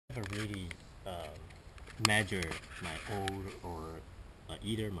Never really measure my old or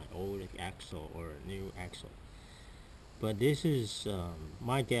either my old axle or a new axle. But this is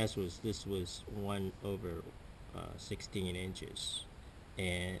my guess was this was 1 over 16 inches,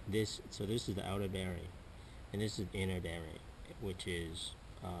 and this is the outer bearing, and this is the inner bearing, which is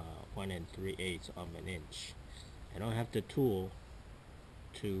 1 3/8 of an inch. I don't have the tool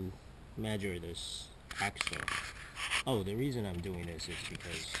to measure this axle. Oh, the reason I'm doing this is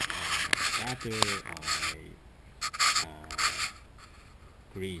because after I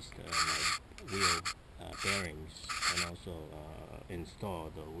greased my wheel bearings and also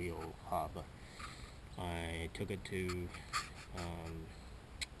installed the wheel hub, I took it to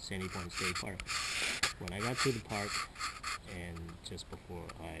Sandy Point State Park. When I got to the park, and just before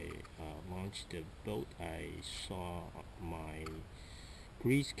I launched the boat, I saw my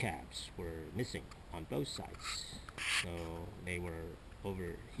grease caps were missing on both sides, so they were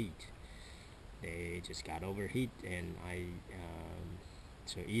overheat. They just got overheat, and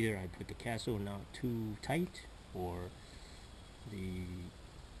so either I put the castle not too tight, or the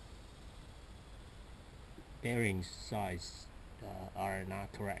bearings size are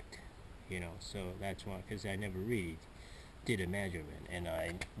not correct, so that's why, because I never really did a measurement, and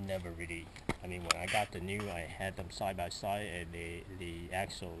I never really, I mean, when I got the new, I had them side by side, and the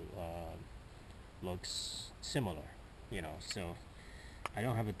axle looks similar, so I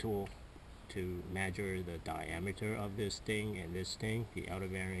don't have a tool to measure the diameter of this thing and this thing, the outer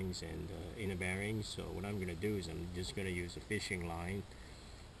bearings and the inner bearings. So what I'm gonna do is I'm just gonna use a fishing line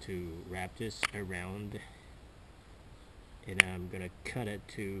to wrap this around, and I'm gonna cut it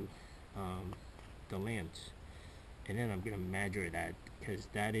to the length, and then I'm gonna measure that, because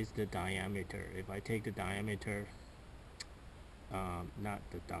that is the diameter. If I take the diameter, not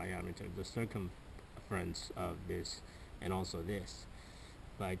the diameter, the circumference of this and also this,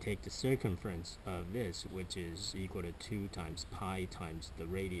 if I take the circumference of this, which is equal to 2 times pi times the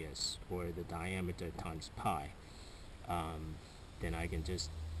radius, or the diameter times pi, then I can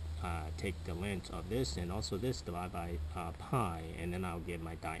just take the length of this and also this, divide by pi, and then I'll get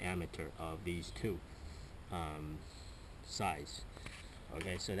my diameter of these two sides.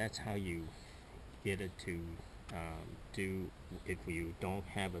 Okay, so that's how you get it to do, if you don't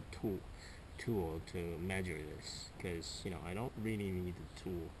have a tool to measure this, because I don't really need a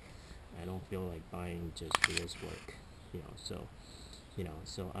tool. I don't feel like buying just for this work, so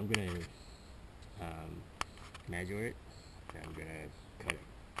I'm gonna measure it, and I'm gonna cut it.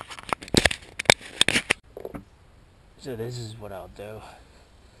 So this is what I'll do.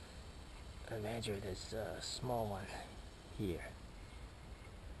 I measure this small one here.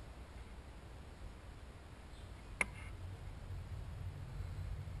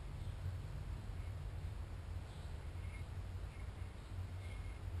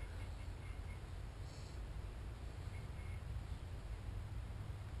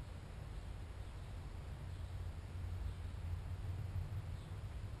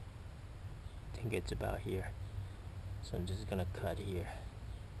 I think it's about here, so I'm just gonna cut here.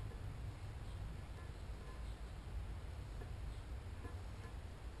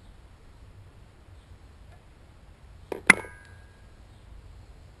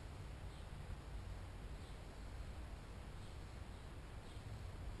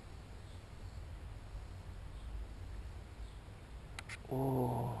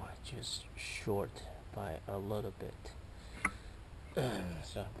 Oh, just short by a little bit.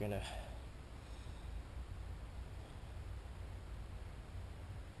 So I'm gonna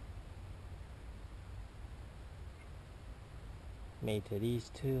mate to these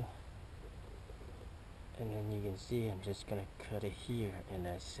two, and then you can see I'm just gonna cut it here, and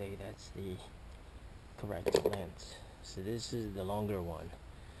I say that's the correct length. So this is the longer one.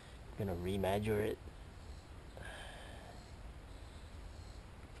 I'm gonna remeasure it.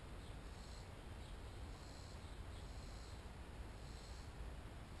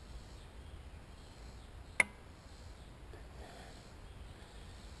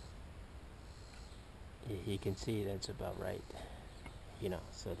 You can see that's about right,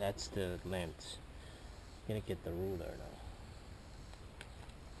 so that's the length. I'm gonna get the ruler now.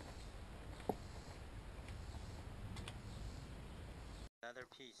 Another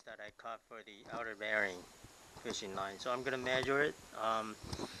piece that I cut for the outer bearing fishing line, so I'm gonna measure it, the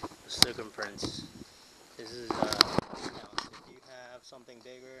circumference. This is if you have something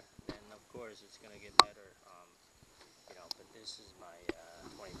bigger, then of course it's gonna get better, but this is my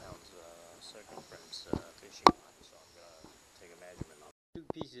 20 pounds circumference fishing line, so I'm gonna take a measurement of two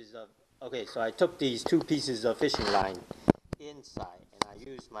pieces of. Okay, so I took these 2 pieces of fishing line inside, and I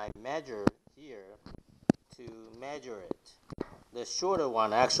used my measure here to measure it. The shorter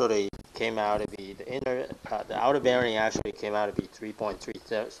one actually came out to be the outer bearing actually came out to be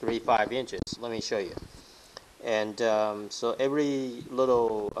 3.335 inches. Let me show you. And so every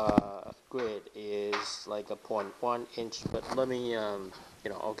little grid is like a 0.1 inch. But let me,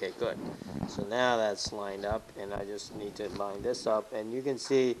 okay, good. So now that's lined up, and I just need to line this up, and you can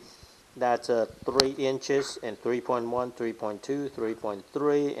see that's 3 inches and 3.1, 3.2,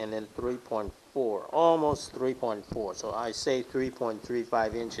 3.3, and then 3.4, almost 3.4. So I say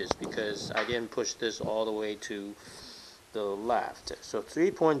 3.35 inches because I didn't push this all the way to the left. So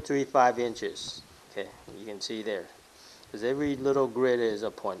 3.35 inches. Okay, you can see there. Because every little grid is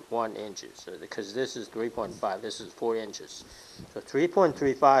a 0.1 inches. So because this is 3.5, this is 4 inches. So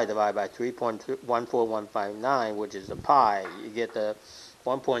 3.35 divided by 3.14159, which is the pi, you get the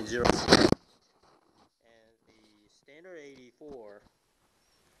 1.0. And the standard 84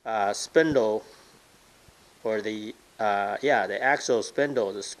 spindle, or the axle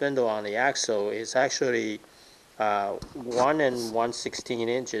spindle, the spindle on the axle is actually 1 and 1/16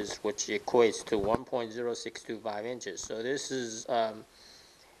 inches, which equates to 1.0625 inches. So this is, I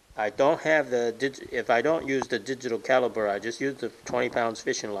don't have if I don't use the digital caliper, I just use the 20 pounds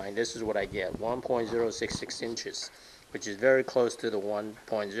fishing line. This is what I get, 1.066 inches, which is very close to the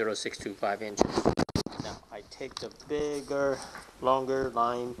 1.0625 inches. Now I take the bigger, longer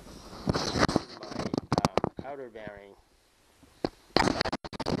line, my outer bearing,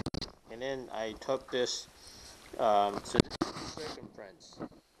 and then I took this, so this is the circumference,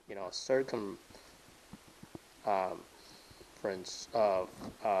 circumference of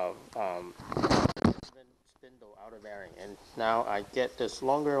spindle outer bearing. And now I get this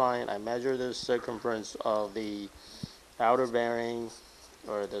longer line, I measure the circumference of the outer bearing,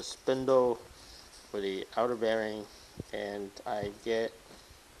 or the spindle for the outer bearing, and I get,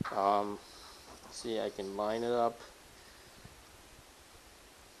 see, I can line it up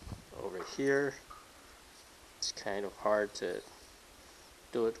over here. It's kind of hard to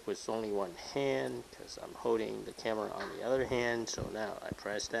do it with only one hand because I'm holding the camera on the other hand. So now I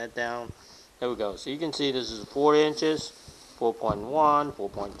press that down. There we go. So you can see this is 4 inches, 4.1,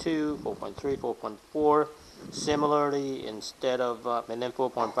 4.2, 4.3, 4.4. Similarly, instead of, and then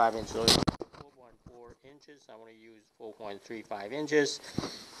 4.5 inches. So 4.4 inches, I want to use 4.35 inches.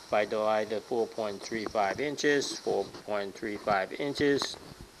 If I divide the 4.35 inches, 4.35 inches,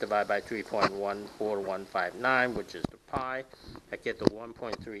 divide by 3.14159, which is the pi, I get the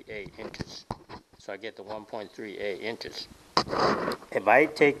 1.38 inches. So I get the 1.38 inches. If I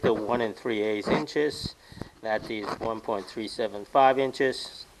take the 1 3/8 inches, that is 1.375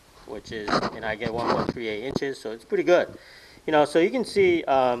 inches, which is, and I get 1.38 inches, so it's pretty good. So you can see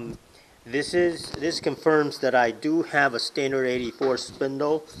this confirms that I do have a standard 84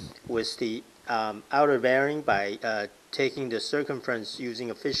 spindle with the outer bearing by taking the circumference using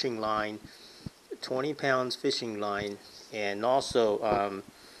a fishing line, 20 pounds fishing line, and also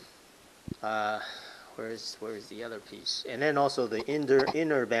where's the other piece, and then also the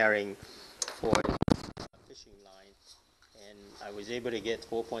inner bearing for the fishing line, and I was able to get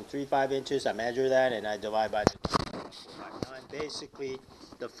 4.35 inches. I measure that and I divide by the 2.459. Basically,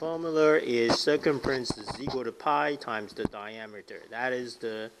 the formula is circumference is equal to pi times the diameter. That is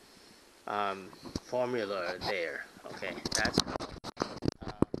the formula there. Okay, that's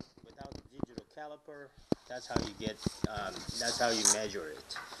without the digital caliper. That's how you get. That's how you measure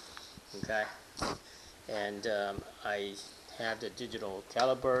it. Okay, and I have the digital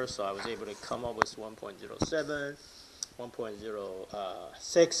caliper, so I was able to come up with 1.07,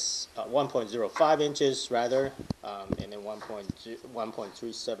 1.06, 1.05 inches rather, and then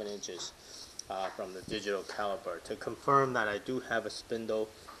 1.37 inches from the digital caliper to confirm that I do have a spindle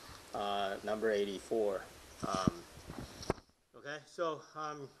number 84. Okay, so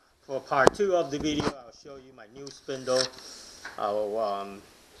for part 2 of the video, I'll show you my new spindle. I'll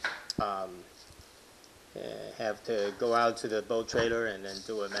have to go out to the boat trailer and then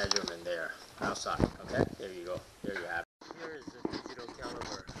do a measurement there outside. Okay, there you go. There you have it. Here is the digital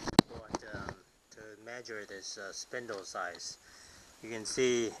caliper to measure this spindle size. You can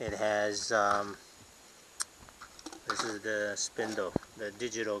see it has, this is the spindle, the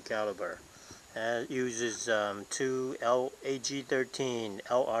digital caliper. And it uses two AG13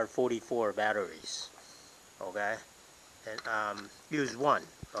 LR44 batteries. Okay, and use one.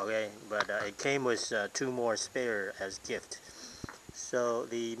 Okay, but it came with 2 more spare as gift. So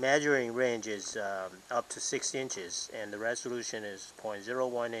the measuring range is up to 6 inches, and the resolution is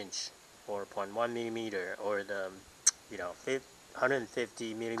 0.01 inch or 0.1 millimeter, or the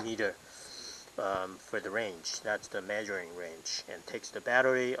 150 millimeter for the range. That's the measuring range, and takes the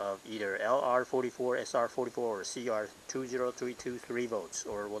battery of either LR44, SR44, or CR20323 3 volts,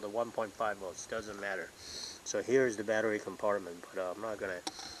 or with the 1.5 volts, doesn't matter. So here's the battery compartment, but I'm not gonna.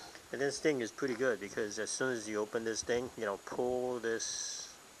 And this thing is pretty good because as soon as you open this thing, pull this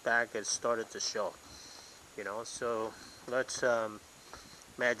back, it started to show. So let's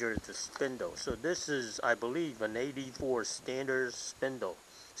measure the spindle. So this is, I believe, an 84 standard spindle.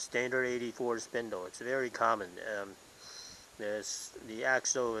 Standard 84 spindle. It's very common. The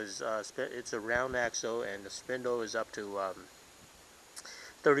axle is it's a round axle, and the spindle is up to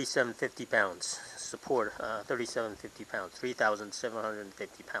 3750 pounds. Support 3750 pounds,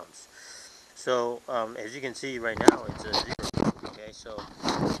 3,750 pounds. So as you can see right now, it's a 0. Okay, so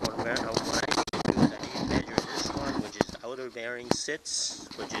what I need to do is I need to measure this one, which is outer bearing sits,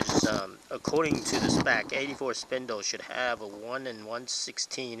 which is according to the spec, 84 spindle should have a 1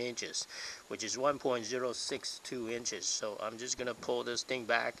 1/16 inches, which is 1.062 inches. So I'm just gonna pull this thing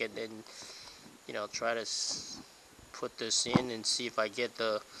back and then try to put this in and see if I get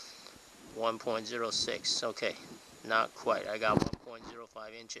the 1.06. Okay, not quite. I got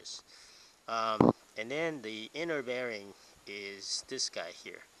 1.05 inches. And then the inner bearing is this guy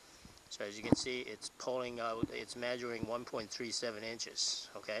here. So as you can see, it's pulling out, it's measuring 1.37 inches.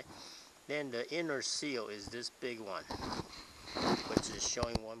 Okay, then the inner seal is this big one, which is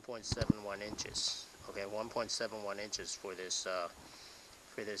showing 1.71 inches. Okay, 1.71 inches for this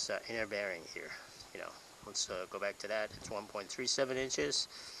inner bearing here. Let's go back to that. It's 1.37 inches,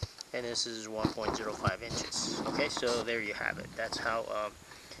 and this is 1.05 inches. Okay, so there you have it. That's how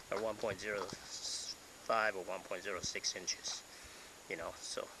or 1.05 or 1.06 inches.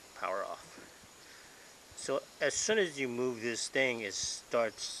 So power off. So as soon as you move this thing, it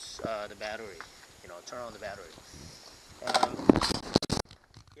starts the battery. Turn on the battery.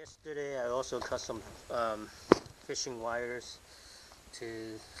 Yesterday I also cut some fishing wires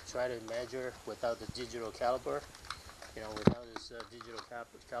to try to measure without the digital caliper. Without this digital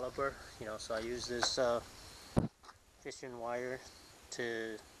caliper. So I use this fishing wire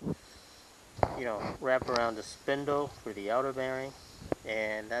to wrap around the spindle for the outer bearing,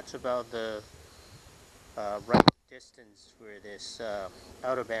 and that's about the right distance for this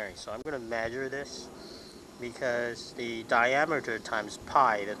outer bearing. So I'm going to measure this because the diameter times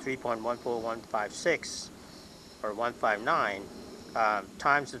pi, the 3.14156 or 159,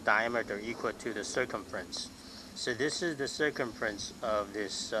 times the diameter equal to the circumference. So this is the circumference of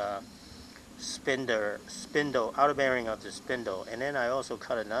this spindle, outer bearing of the spindle, and then I also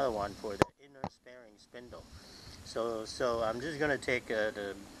cut another one for the inner bearing spindle. So I'm just going to take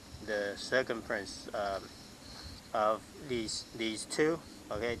the circumference of these two,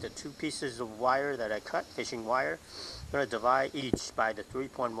 okay, the two pieces of wire that I cut, fishing wire. I'm going to divide each by the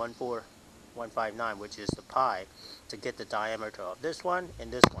 3.14159, which is the pi, to get the diameter of this one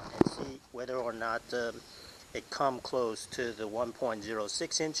and this one, and see whether or not it come close to the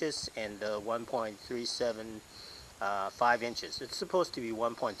 1.06 inches and the 1.375 inches. It's supposed to be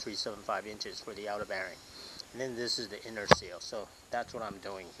 1.375 inches for the outer bearing. And then this is the inner seal. So that's what I'm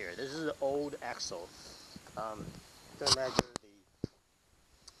doing here. This is the old axle. I'm going to measure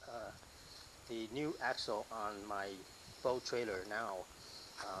the new axle on my boat trailer now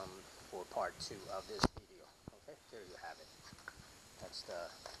for part 2 of this video. Okay, there you have it. That's the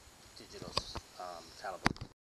digital caliper.